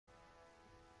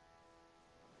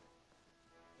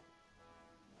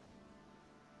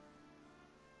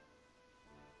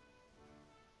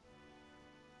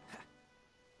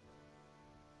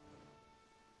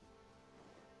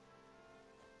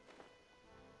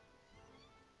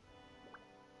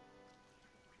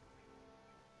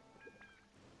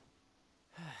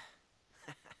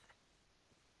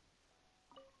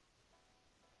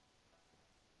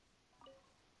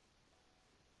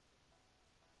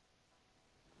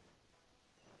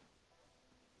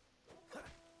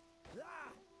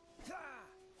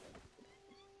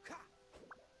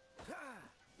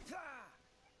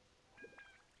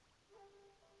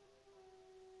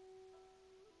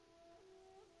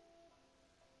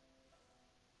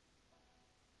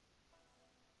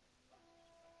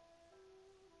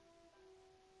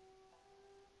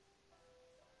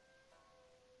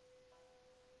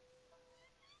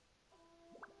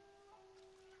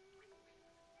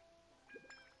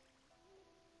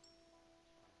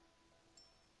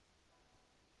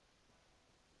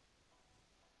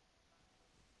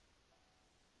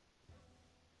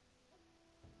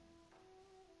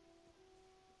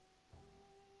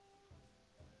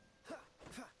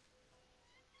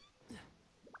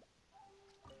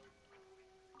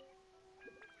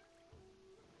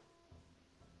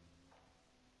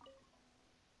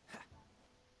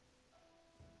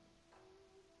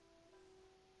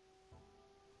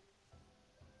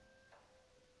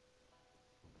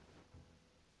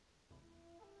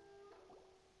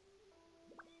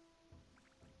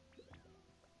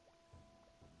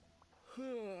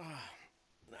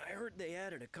I heard they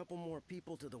added a couple more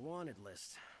people to the wanted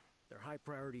list. They're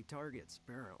high-priority targets,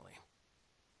 apparently.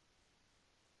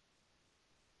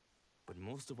 But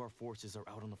most of our forces are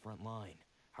out on the front line.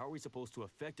 How are we supposed to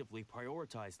effectively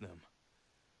prioritize them?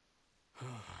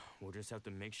 We'll just have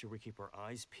to make sure we keep our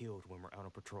eyes peeled when we're out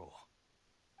on patrol.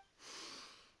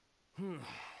 I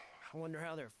wonder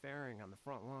how they're faring on the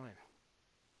front line.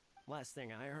 Last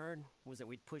thing I heard was that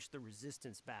we'd pushed the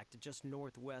resistance back to just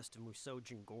northwest of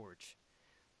Musojin Gorge.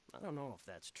 I don't know if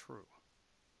that's true.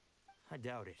 I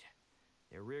doubt it.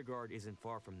 Their rearguard isn't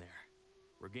far from there.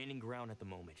 We're gaining ground at the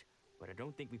moment, but I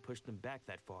don't think we pushed them back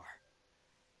that far.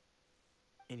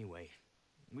 Anyway,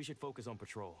 we should focus on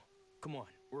patrol. Come on,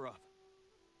 we're up.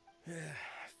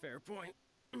 Fair point.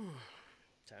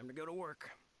 Time to go to work.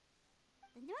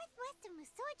 The northwest of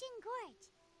Musojin Gorge.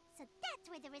 So that's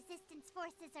where the resistance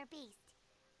forces are based.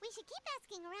 We should keep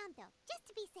asking around though, just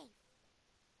to be safe.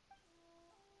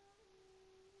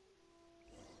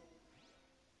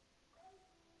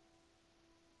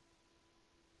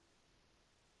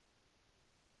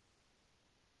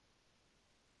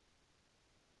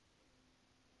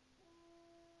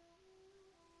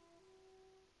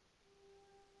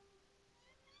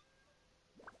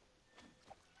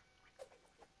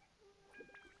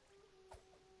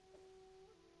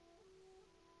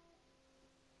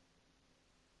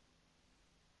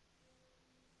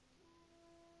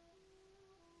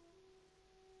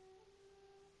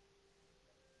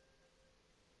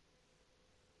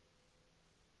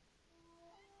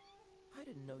 I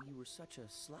didn't know you were such a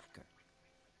slacker.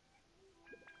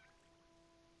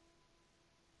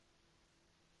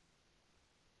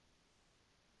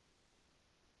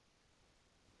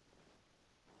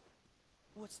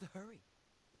 What's the hurry?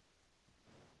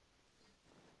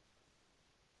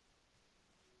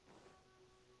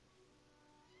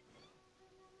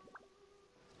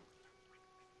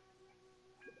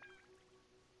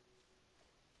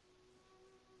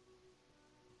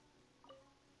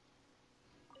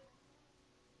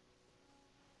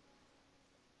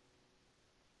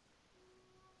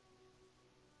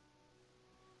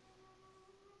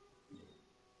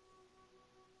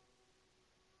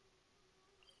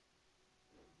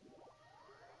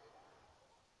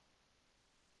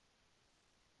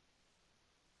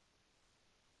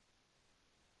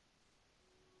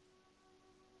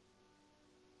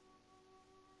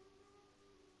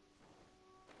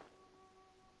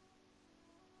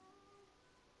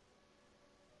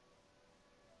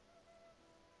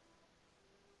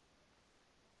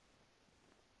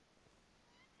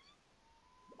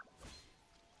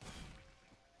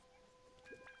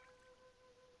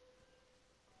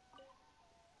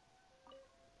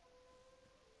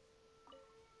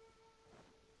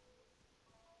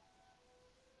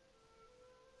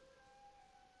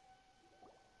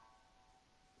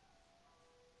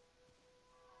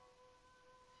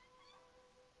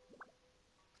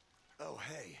 Oh,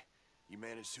 hey. You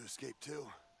managed to escape too?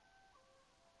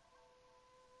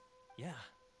 Yeah.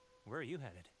 Where are you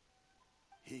headed?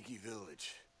 Higi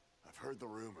Village. I've heard the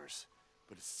rumors,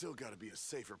 but it's still gotta be a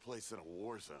safer place than a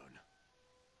war zone.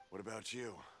 What about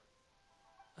you?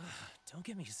 Don't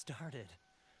get me started.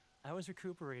 I was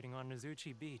recuperating on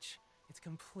Nozuchi Beach. It's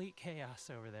complete chaos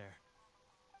over there.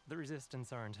 The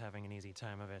Resistance aren't having an easy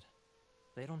time of it.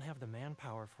 They don't have the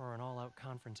manpower for an all-out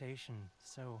confrontation,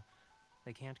 so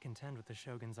they can't contend with the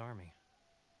Shogun's army.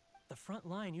 The front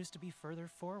line used to be further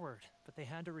forward, but they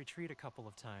had to retreat a couple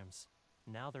of times.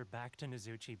 Now they're back to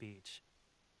Nozuchi Beach.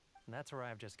 And that's where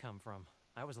I've just come from.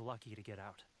 I was lucky to get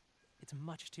out. It's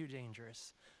much too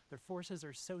dangerous. Their forces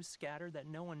are so scattered that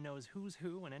no one knows who's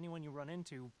who, and anyone you run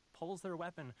into pulls their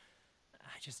weapon.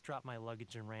 I just dropped my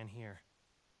luggage and ran here.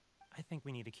 I think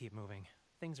we need to keep moving.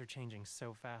 Things are changing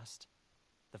so fast.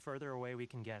 The further away we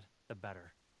can get, the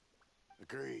better.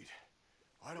 Agreed.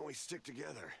 Why don't we stick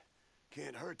together?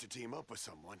 Can't hurt to team up with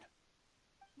someone.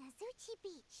 Nozuchi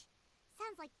Beach.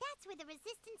 Sounds like that's where the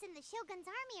Resistance and the Shogun's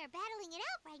army are battling it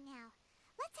out right now.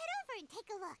 Let's head over and take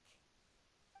a look.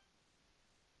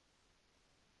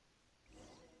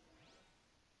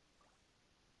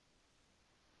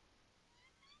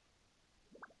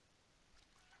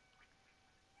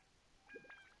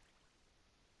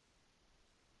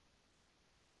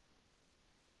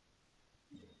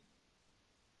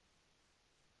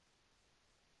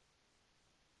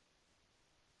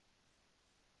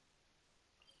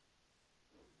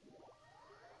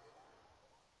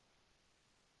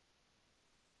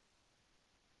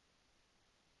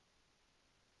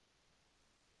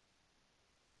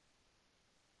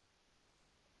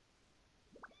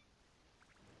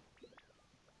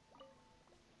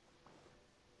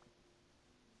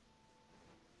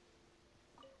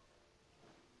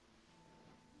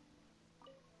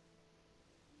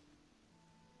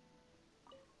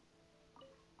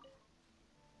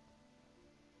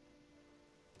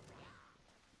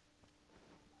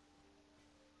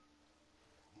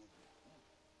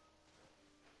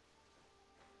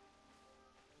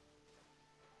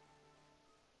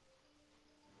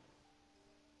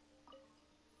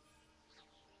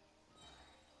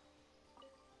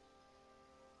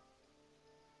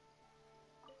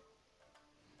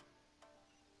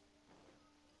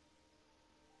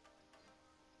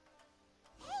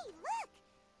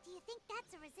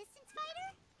 resistance fighter?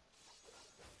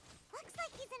 Looks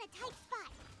like he's in a tight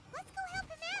spot. Let's go help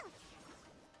him out.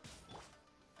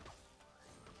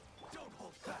 Don't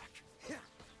hold back.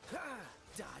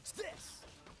 Dodge this.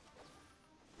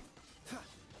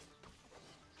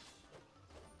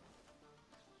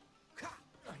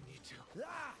 I need to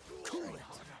cool it.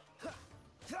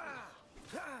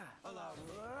 Allow me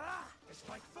to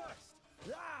strike first.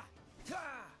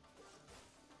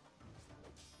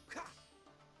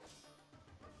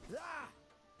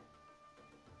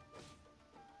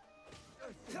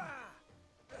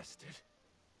 Bested.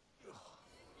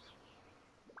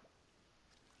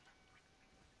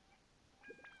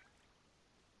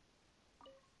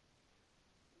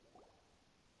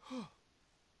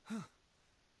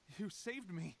 You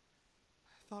saved me.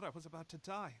 I thought I was about to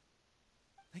die.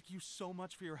 Thank you so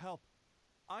much for your help.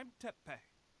 I'm Teppe,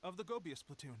 of the Gobius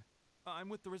platoon. I'm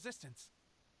with the Resistance.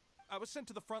 I was sent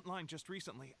to the front line just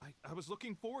recently. I was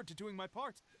looking forward to doing my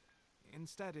part.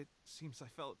 Instead, it seems I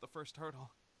fell at the first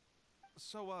hurdle.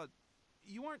 So,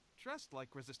 you aren't dressed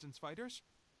like Resistance fighters?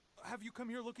 Have you come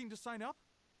here looking to sign up?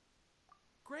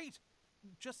 Great!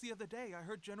 Just the other day, I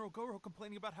heard General Goro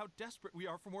complaining about how desperate we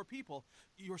are for more people.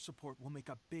 Your support will make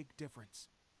a big difference.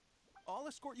 I'll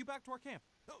escort you back to our camp.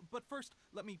 But first,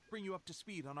 let me bring you up to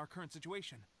speed on our current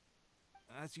situation.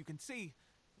 As you can see,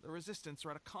 the Resistance are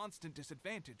at a constant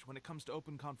disadvantage when it comes to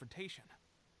open confrontation.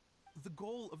 The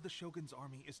goal of the Shogun's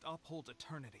army is to uphold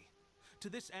eternity. To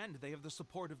this end, they have the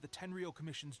support of the Tenryou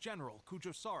Commission's general,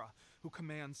 Kujo Sara, who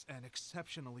commands an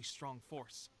exceptionally strong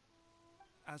force.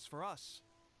 As for us,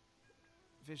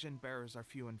 vision bearers are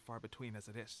few and far between as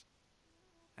it is.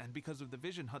 And because of the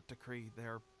Vision Hut decree,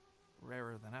 they're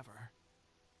rarer than ever.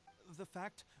 The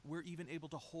fact we're even able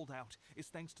to hold out is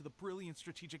thanks to the brilliant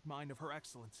strategic mind of Her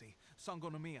Excellency,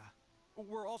 Sango no Miya.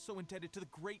 We're also indebted to the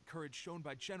great courage shown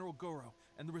by General Goro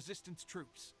and the Resistance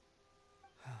troops.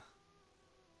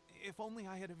 If only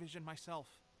I had a vision myself.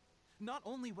 Not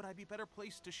only would I be better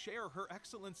placed to share Her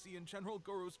Excellency and General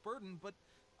Goro's burden, but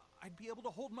I'd be able to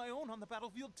hold my own on the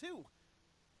battlefield too.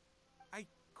 I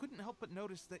couldn't help but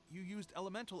notice that you used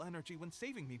elemental energy when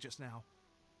saving me just now.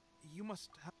 You must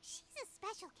have... She's a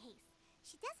special case.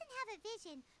 She doesn't have a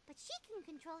vision, but she can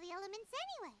control the elements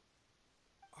anyway.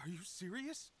 Are you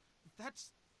serious?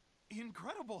 That's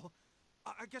incredible.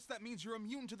 I guess that means you're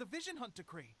immune to the Vision Hunt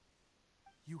decree.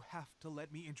 You have to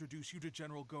let me introduce you to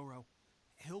General Goro.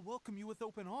 He'll welcome you with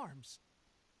open arms.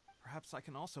 Perhaps I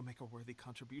can also make a worthy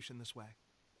contribution this way.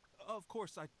 Of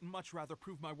course, I'd much rather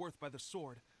prove my worth by the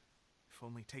sword. If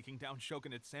only taking down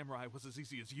Shogunate samurai was as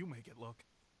easy as you make it look.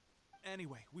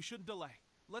 Anyway, we shouldn't delay.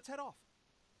 Let's head off.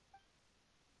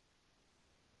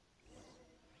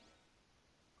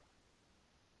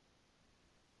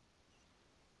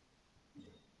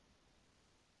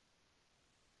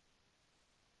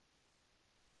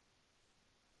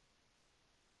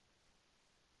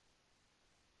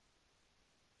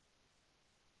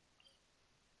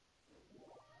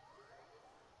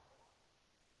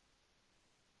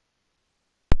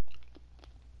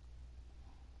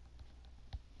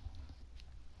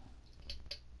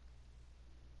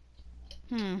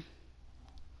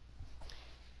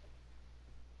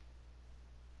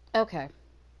 Okay.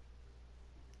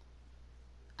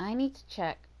 I need to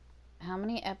check how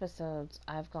many episodes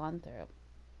I've gone through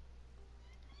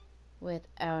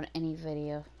without any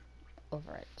video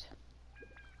over it.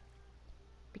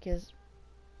 Because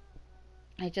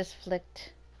I just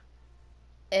flicked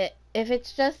it. If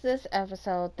it's just this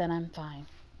episode, then I'm fine.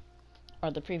 Or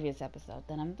the previous episode,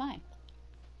 then I'm fine.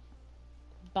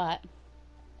 But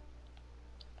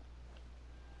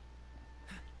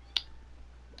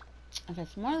if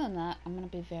it's more than that, I'm going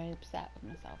to be very upset with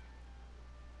myself.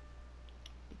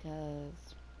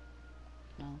 Because,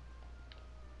 well,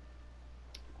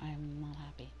 I'm not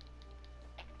happy.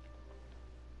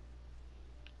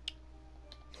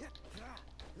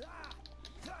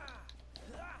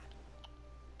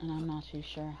 And I'm not too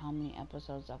sure how many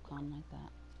episodes I've gone like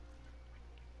that.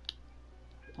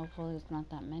 Hopefully it's not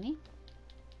that many.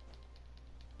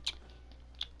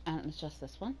 And it's just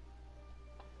this one.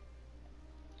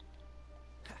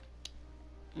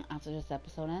 After this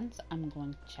episode ends, I'm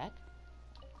going to check.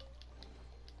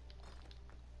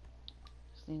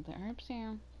 See the herbs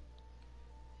here.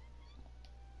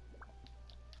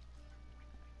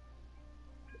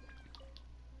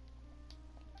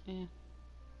 Yeah.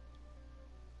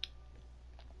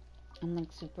 I'm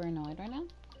like super annoyed right now.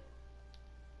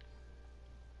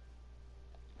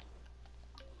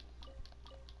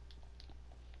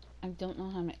 I don't know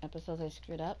how many episodes I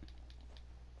screwed up.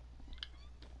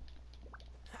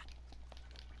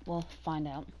 We'll find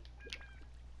out.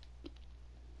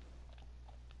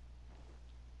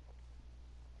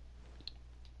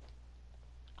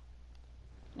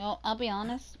 No, I'll be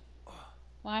honest.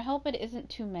 Well, I hope it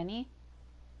isn't too many.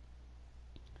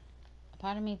 A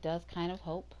part of me does kind of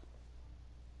hope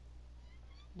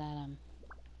that,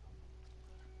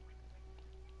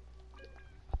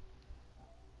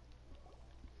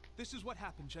 This is what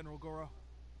happened, General Goro.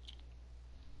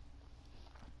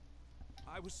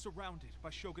 I was surrounded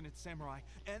by Shogunate samurai,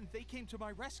 and they came to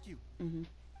my rescue.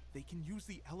 They can use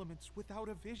the elements without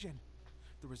a vision.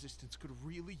 The Resistance could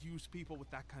really use people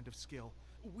with that kind of skill.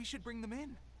 We should bring them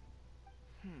in.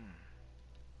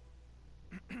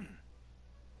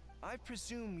 I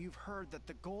presume you've heard that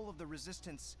the goal of the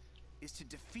Resistance is to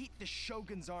defeat the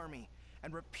Shogun's army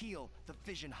and repeal the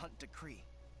Vision Hunt Decree.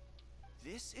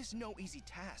 This is no easy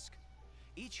task.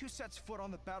 Each who sets foot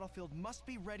on the battlefield must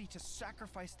be ready to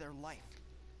sacrifice their life.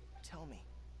 Tell me,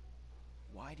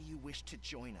 why do you wish to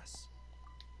join us?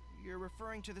 You're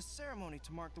referring to the ceremony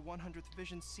to mark the 100th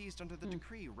Vision seized under the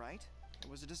decree, right? There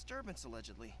was a disturbance,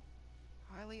 allegedly.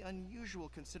 Highly unusual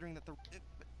considering that the...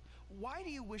 why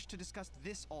do you wish to discuss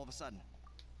this all of a sudden?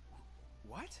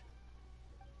 What?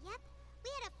 Yep, we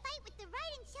had a fight with the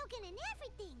riding Shogun and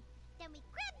everything. Then we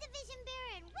grabbed the Vision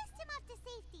Bearer and whisked him off to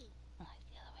safety. oh, it's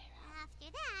the other way around.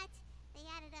 After that, they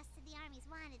added us to the Army's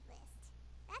wanted list.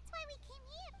 That's why we came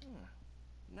here.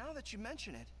 Now that you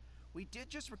mention it, we did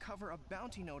just recover a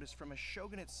bounty notice from a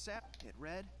Shogunate sap. It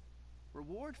read,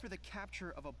 "Reward for the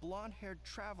capture of a blonde-haired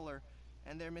traveler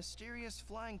and their mysterious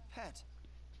flying pet."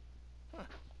 What?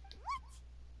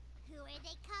 Who are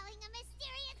they calling a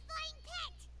mysterious flying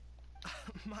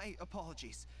pet? My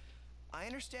apologies. I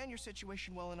understand your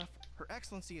situation well enough. Her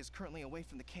Excellency is currently away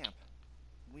from the camp.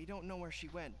 We don't know where she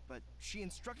went, but she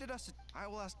instructed us to... I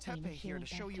will ask Maybe Teppei she here to went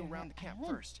show back you to her around the camp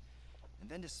island. first, and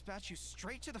then dispatch you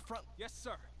straight to the front. Yes,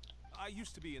 sir. I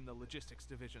used to be in the logistics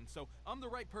division, so I'm the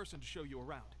right person to show you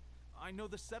around. I know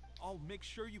the set. I'll make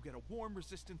sure you get a warm,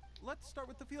 resistant... Let's start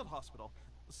with the field hospital.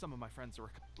 Some of my friends are...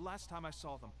 Last time I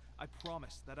saw them, I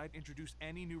promised that I'd introduce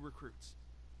any new recruits.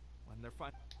 When they're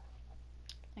fine...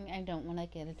 I don't want to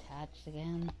get attached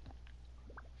again.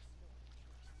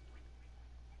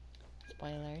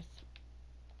 Spoilers.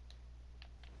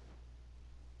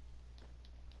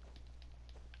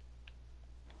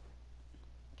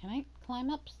 Can I climb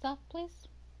up stuff, please?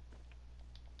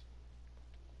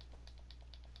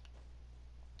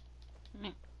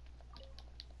 Meh.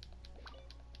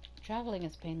 Traveling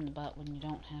is a pain in the butt when you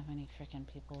don't have any frickin'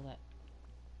 people that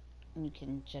you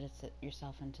can jettison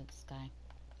yourself into the sky.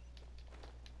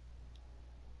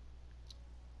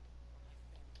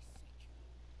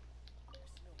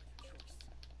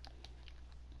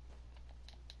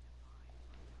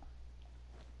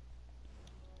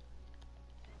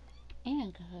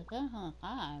 And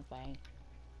bye.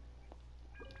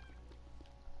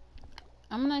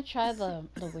 I'm gonna try the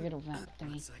weird event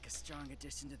thingy. It's like a strong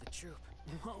addition to the troop.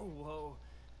 Whoa.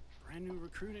 Brand new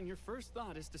recruit, and your first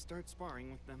thought is to start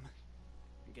sparring with them.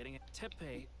 You're getting it.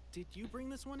 Teppei, did you bring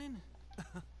this one in?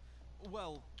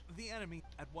 Well, the enemy...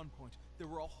 At one point, there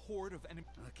were a horde of enemy...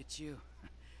 Look at you.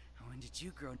 When did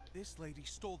you grow? This lady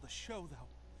stole the show, though.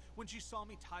 When she saw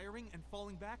me tiring and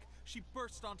falling back, she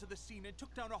burst onto the scene and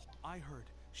took down a... I heard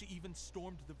she even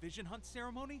stormed the Vision Hunt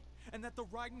ceremony, and that the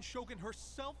Raiden Shogun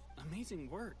herself... Amazing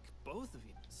work, both of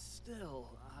you.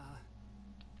 Still,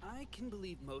 I can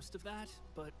believe most of that,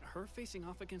 but her facing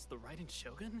off against the Raiden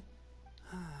Shogun?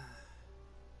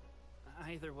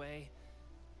 Either way,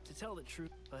 to tell the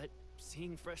truth, but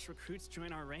seeing fresh recruits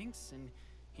join our ranks and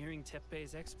hearing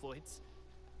Teppei's exploits,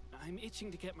 I'm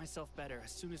itching to get myself better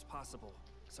as soon as possible,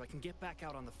 so I can get back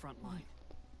out on the front line.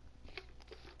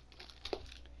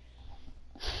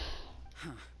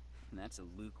 That's a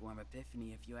lukewarm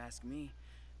epiphany if you ask me.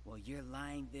 While you're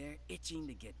lying there itching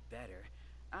to get better,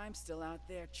 I'm still out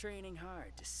there training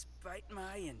hard despite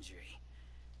my injury.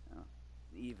 Oh,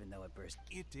 even though it burst.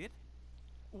 It did?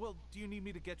 Well, do you need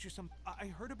me to get you some... I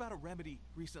heard about a remedy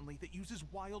recently that uses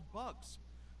wild bugs.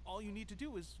 All you need to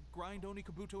do is grind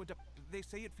Onikabuto into... They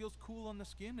say it feels cool on the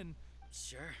skin and...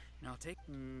 Sure, and I'll take...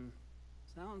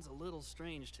 Sounds a little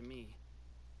strange to me.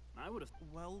 I would have...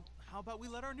 Well, how about we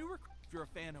let our new recruit... If you're a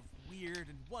fan of weird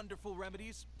and wonderful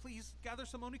remedies, please gather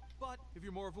some Oni... But if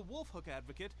you're more of a wolf hook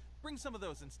advocate, bring some of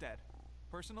those instead.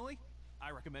 Personally,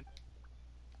 I recommend...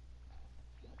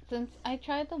 Since I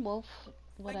tried the wolf, Thanks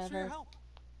for your whatever, help.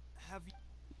 Have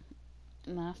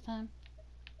you... last time,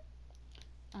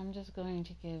 I'm just going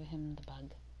to give him the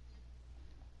bug.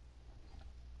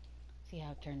 See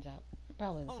how it turns out.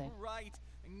 Probably the same. All right.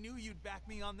 I knew you'd back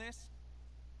me on this.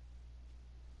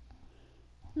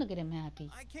 Look at him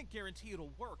happy. I can't guarantee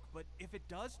it'll work, but if it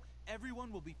does,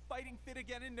 everyone will be fighting fit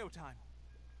again in no time.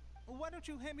 Why don't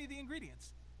you hand me the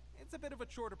ingredients? It's a bit of a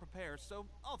chore to prepare, so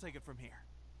I'll take it from here.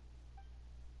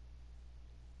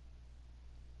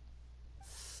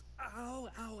 Ow,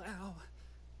 ow, ow.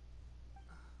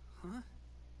 Huh?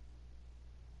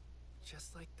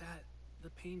 Just like that, the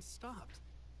pain stopped.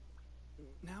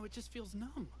 Now it just feels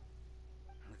numb.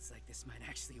 Looks like this might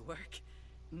actually work.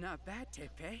 Not bad,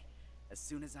 Tepe. As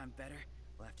soon as I'm better,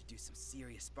 we'll have to do some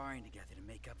serious sparring together to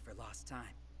make up for lost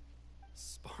time.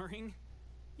 Sparring?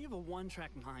 You have a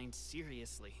one-track mind,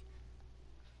 seriously.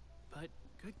 But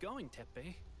good going,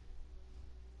 Tepe.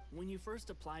 When you first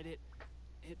applied it,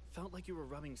 it felt like you were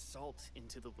rubbing salt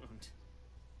into the wound.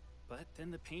 But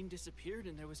then the pain disappeared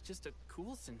and there was just a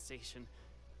cool sensation.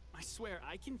 I swear,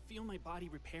 I can feel my body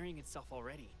repairing itself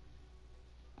already.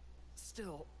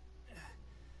 Still,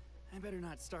 I better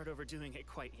not start overdoing it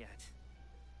quite yet.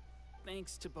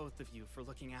 Thanks to both of you for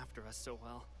looking after us so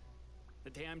well. The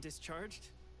day I'm discharged,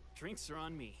 drinks are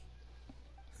on me.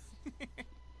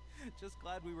 Just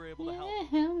glad we were able to help.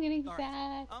 I'm getting All sad.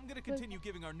 right, I'm gonna continue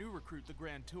giving our new recruit the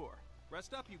grand tour.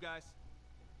 Rest up, you guys.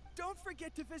 Don't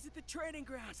forget to visit the training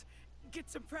grounds. Get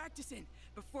some practice in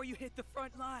before you hit the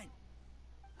front line.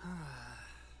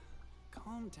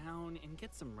 Calm down and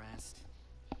get some rest.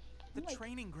 The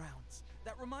training grounds.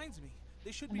 That reminds me.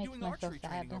 They should It be makes doing me so archery sad.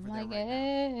 training I'm over there like,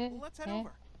 right now. Well, let's head eh.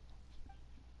 over.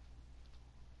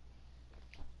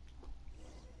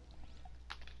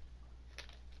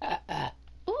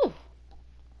 Ooh.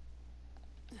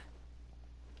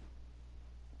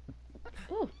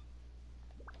 Ooh.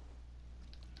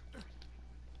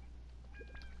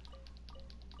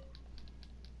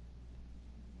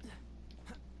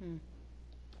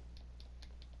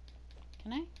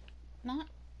 Can I not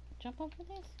jump over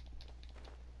this?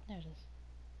 There it is.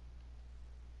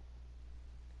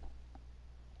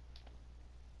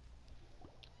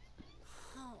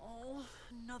 Oh,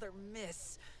 another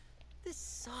miss. This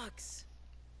sucks.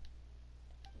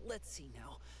 Let's see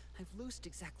now. I've loosed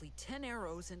exactly 10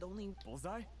 arrows and only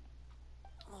Bullseye?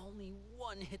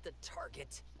 one hit the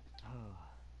target.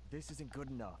 This isn't good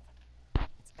enough.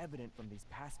 It's evident from these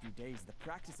past few days the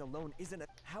practice alone isn't a...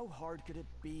 How hard could it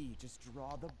be? Just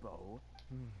draw the bow?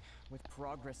 With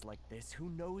progress like this, who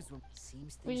knows when...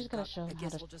 Seems We things just gotta got- show I him how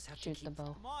guess to we'll just have to shoot keep the bow.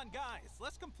 Come on, guys.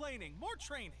 Less complaining. More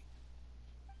training.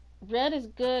 Red is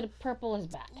good, purple is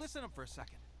bad. Listen up for a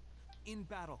second. In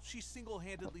battle, she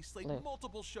single-handedly slayed Blue.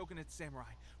 multiple shogunate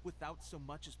samurai without so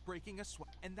much as breaking a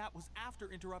sweat. And that was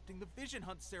after interrupting the vision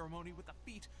hunt ceremony with a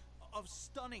feat of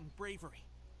stunning bravery.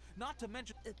 Not to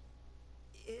mention...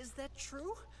 Is that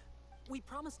true? We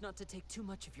promised not to take too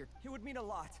much of your... It would mean a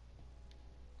lot.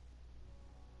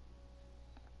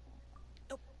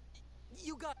 Oh,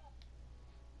 you got...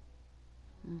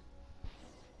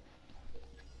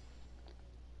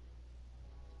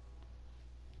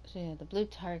 So yeah, the blue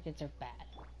targets are bad.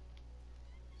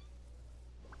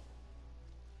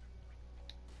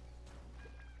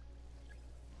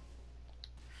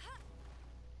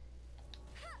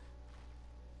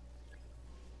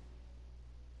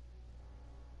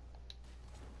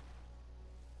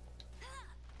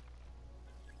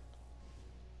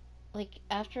 Like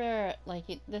after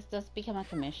this does become a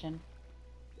commission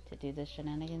to do the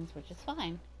shenanigans, which is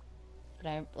fine.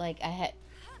 But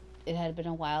it had been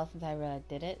a while since I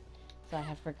did it, so I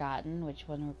had forgotten which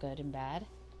one were good and bad,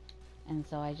 and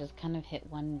so I just kind of hit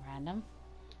one random,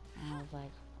 and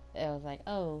I was like,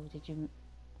 oh, did you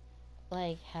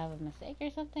like have a mistake or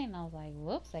something? And I was like,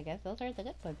 whoops, I guess those are the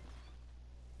good ones.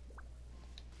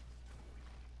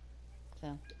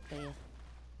 So, but yeah.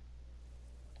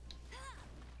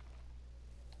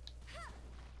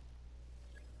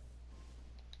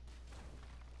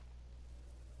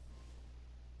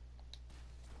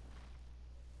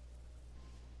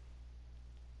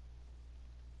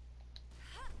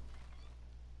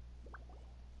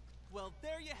 Well,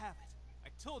 there you have it. I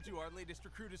told you our latest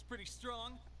recruit is pretty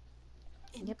strong.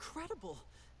 Incredible.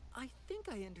 I think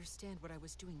I understand what I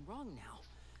was doing wrong now.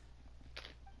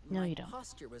 No, My you don't.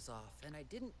 posture was off, and I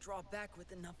didn't draw back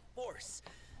with enough force.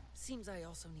 Seems I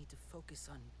also need to focus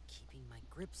on keeping my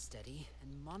grip steady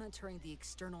and monitoring the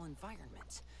external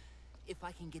environment. If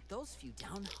I can get those few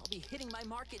down, I'll be hitting my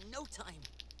mark in no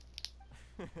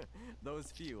time. Those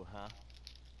few, huh?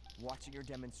 Watching your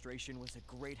demonstration was a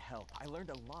great help. I learned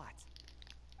a lot.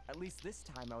 At least this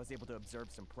time I was able to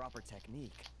observe some proper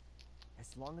technique.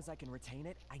 As long as I can retain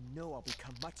it, I know I'll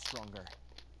become much stronger.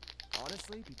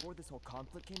 Honestly, before this whole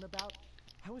conflict came about,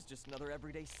 I was just another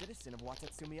everyday citizen of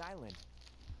Watatsumi Island.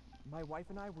 My wife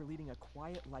and I were leading a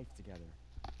quiet life together.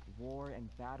 War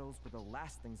and battles were the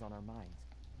last things on our minds.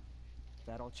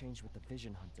 That all changed with the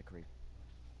Vision Hunt decree.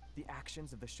 The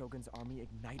actions of the Shogun's army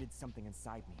ignited something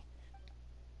inside me.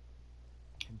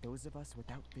 Can those of us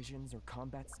without visions or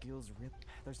combat skills rip?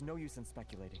 There's no use in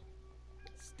speculating.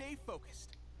 Stay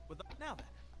focused. Now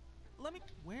then,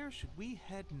 where should we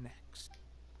head next?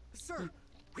 Sir,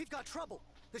 we've got trouble.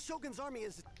 The Shogun's army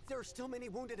is... There are still many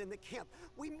wounded in the camp.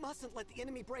 We mustn't let the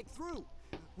enemy break through.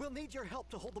 We'll need your help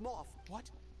to hold them off.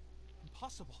 What?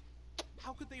 Impossible.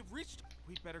 How could they have reached?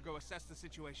 We'd better go assess the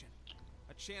situation.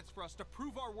 A chance for us to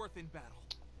prove our worth in battle.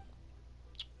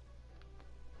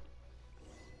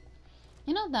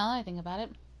 You know, now that I think about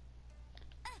it,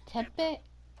 Tepe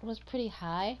was pretty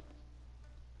high.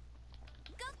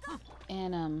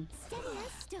 And, Steady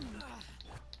as stone.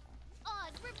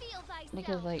 Oz, reveal thyself.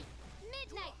 because, like,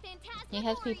 Midnight he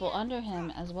has people under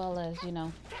him as well as, you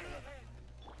know,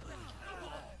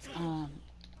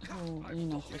 who, you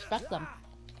know, respect them.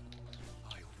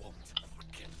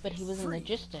 But he was in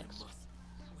logistics.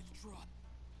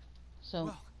 So,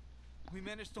 Well, we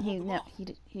managed to hold them off.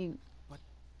 he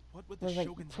What would the was, like,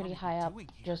 Shogun's pretty army high be up doing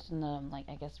here? just in the, like,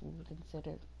 I guess we would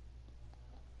consider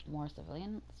more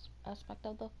civilian aspect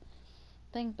of the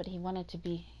thing, but he wanted to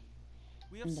be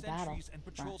We have in the battle sentries and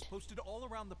patrols front. posted all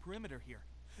around the perimeter here.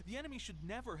 The enemy should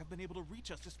never have been able to reach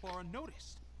us this far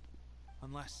unnoticed.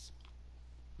 Unless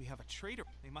we have a traitor.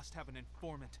 They must have an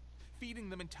informant, feeding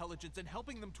them intelligence and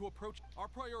helping them to approach. Our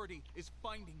priority is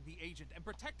finding the agent and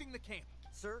protecting the camp.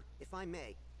 Sir, if I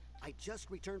may, I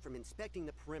just returned from inspecting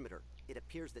the perimeter. It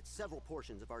appears that several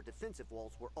portions of our defensive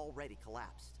walls were already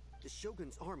collapsed. The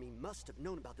Shogun's army must have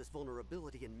known about this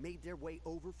vulnerability and made their way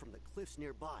over from the cliffs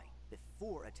nearby.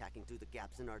 Before attacking through the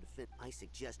gaps in our defense, I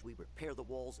suggest we repair the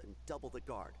walls and double the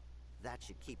guard. That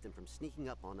should keep them from sneaking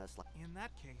up on us like... In that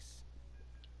case...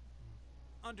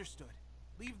 Understood.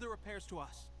 Leave the repairs to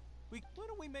us. Why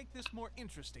don't we make this more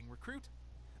interesting, recruit?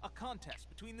 A contest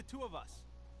between the two of us.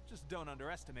 Just don't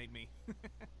underestimate me.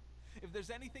 If there's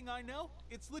anything I know,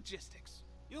 it's logistics.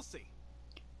 You'll see.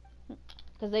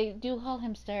 Because they do call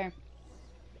him Sir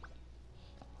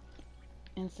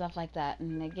and stuff like that,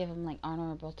 and they give him like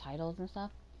honorable titles and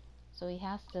stuff. So he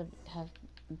has to have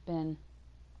been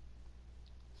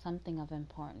something of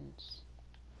importance.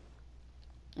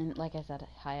 And like I said,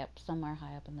 high up, somewhere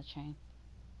high up in the chain.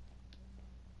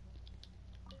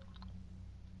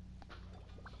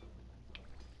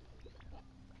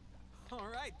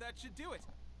 Alright, that should do it.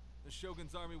 The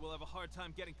Shogun's army will have a hard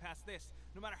time getting past this,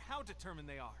 no matter how determined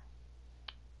they are.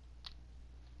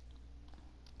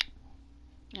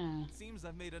 It seems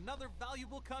I've made another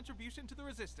valuable contribution to the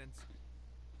Resistance.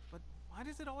 But why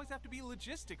does it always have to be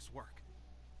logistics work?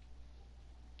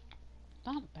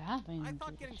 Not bad. I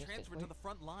thought getting transferred to the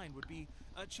front line would be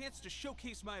a chance to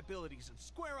showcase my abilities and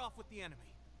square off with the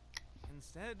enemy.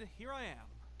 Instead, here I am.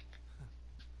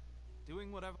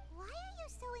 Doing whatever. Why are you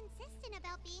so insistent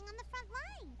about being on the front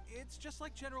line? It's just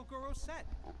like General Goro said.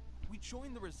 We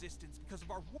joined the Resistance because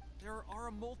of our war. There are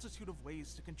a multitude of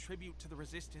ways to contribute to the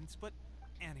Resistance, but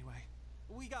anyway,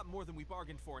 we got more than we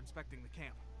bargained for inspecting the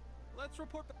camp. Let's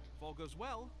report back. If all goes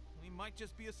well, we might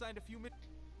just be assigned a few minutes.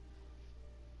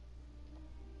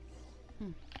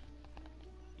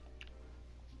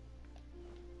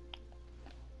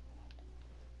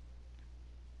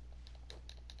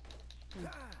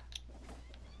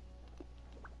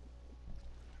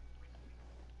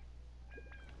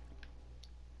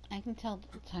 I can tell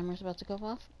the timer's about to go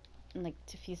off in like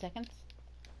a few seconds,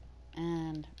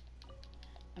 and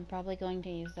I'm probably going to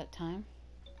use that time.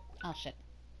 Oh shit.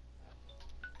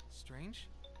 Strange.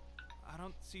 I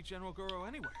don't see General Goro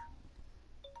anywhere.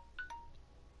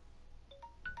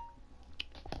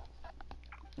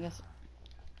 Yes.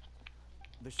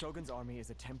 The Shogun's army is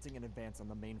attempting an advance on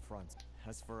the main front.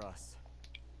 As for us,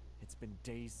 it's been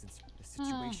days since the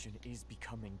situation is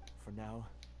becoming. For now,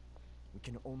 we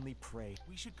can only pray.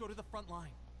 We should go to the front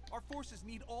line. Our forces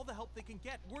need all the help they can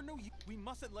get. We're no use. We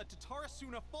mustn't let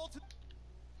Tatarasuna fall to...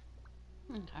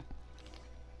 Okay.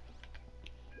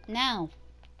 Now,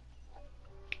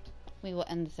 we will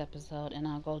end this episode, and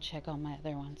I'll go check on my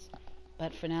other ones.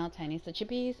 But for now,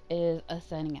 Tiniestofchibis is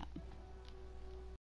signing out.